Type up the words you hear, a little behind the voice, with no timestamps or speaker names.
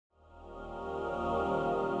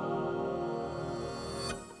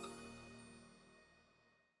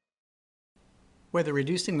Whether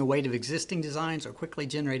reducing the weight of existing designs or quickly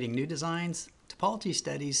generating new designs, Topology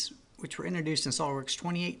Studies, which were introduced in SOLIDWORKS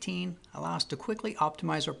 2018, allow us to quickly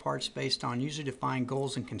optimize our parts based on user-defined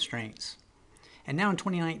goals and constraints. And now in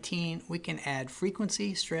 2019, we can add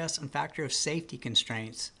frequency, stress, and factor of safety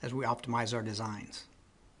constraints as we optimize our designs.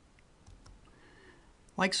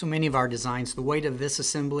 Like so many of our designs, the weight of this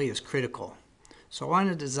assembly is critical. So I want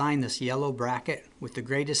to design this yellow bracket with the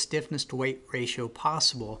greatest stiffness to weight ratio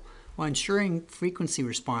possible while ensuring frequency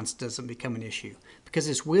response doesn't become an issue, because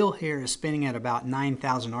this wheel here is spinning at about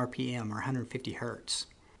 9,000 RPM or 150 Hertz.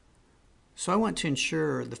 So I want to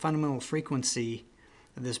ensure the fundamental frequency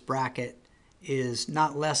of this bracket is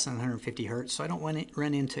not less than 150 Hertz, so I don't want to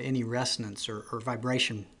run into any resonance or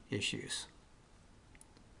vibration issues.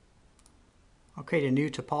 I'll create a new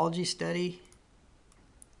topology study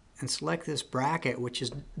and select this bracket, which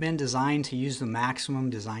has been designed to use the maximum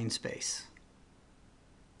design space.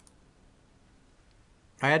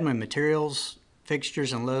 I add my materials,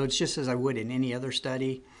 fixtures, and loads just as I would in any other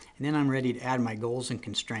study, and then I'm ready to add my goals and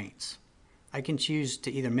constraints. I can choose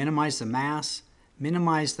to either minimize the mass,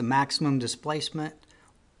 minimize the maximum displacement,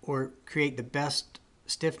 or create the best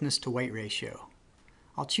stiffness to weight ratio.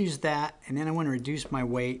 I'll choose that, and then I want to reduce my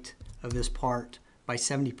weight of this part by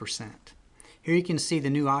 70%. Here you can see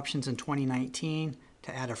the new options in 2019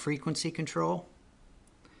 to add a frequency control.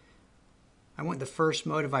 I want the first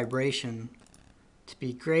mode of vibration to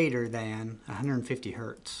be greater than 150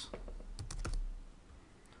 Hertz. I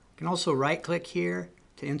can also right-click here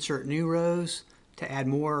to insert new rows to add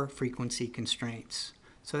more frequency constraints.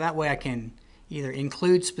 So that way I can either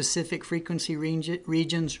include specific frequency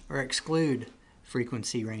regions or exclude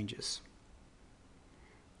frequency ranges.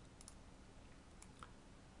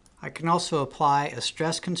 I can also apply a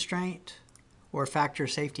stress constraint or a factor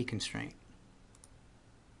of safety constraint.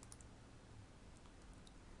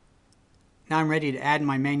 Now I'm ready to add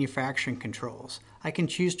my manufacturing controls. I can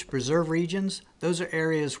choose to preserve regions. Those are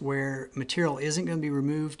areas where material isn't going to be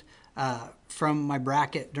removed from my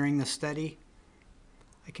bracket during the study.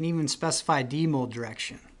 I can even specify demold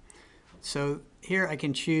direction. So here I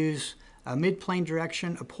can choose a mid-plane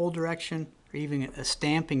direction, a pole direction, or even a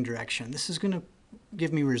stamping direction. This is going to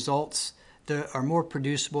give me results that are more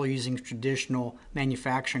producible using traditional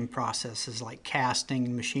manufacturing processes like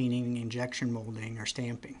casting, machining, injection molding, or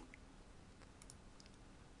stamping.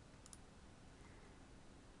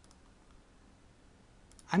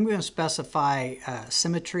 I'm going to specify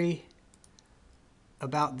symmetry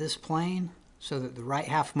about this plane so that the right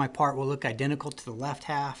half of my part will look identical to the left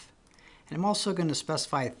half. And I'm also going to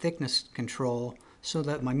specify a thickness control so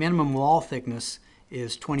that my minimum wall thickness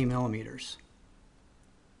is 20 millimeters.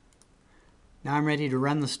 Now I'm ready to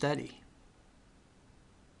run the study.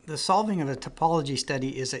 The solving of a topology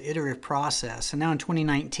study is an iterative process, and now in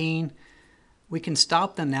 2019 we can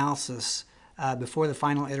stop the analysis before the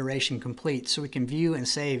final iteration completes so we can view and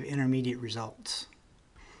save intermediate results.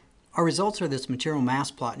 Our results are this material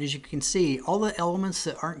mass plot, and as you can see, all the elements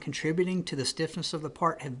that aren't contributing to the stiffness of the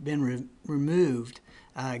part have been removed,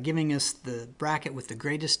 giving us the bracket with the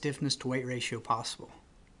greatest stiffness to weight ratio possible.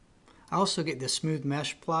 I also get this smooth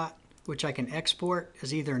mesh plot, which I can export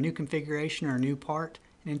as either a new configuration or a new part,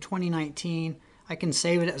 and in 2019 I can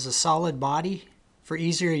save it as a solid body for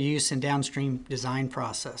easier use in downstream design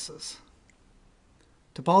processes.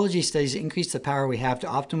 Topology studies increase the power we have to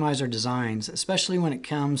optimize our designs, especially when it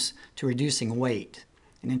comes to reducing weight.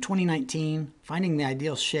 And in 2019, finding the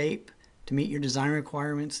ideal shape to meet your design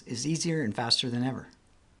requirements is easier and faster than ever.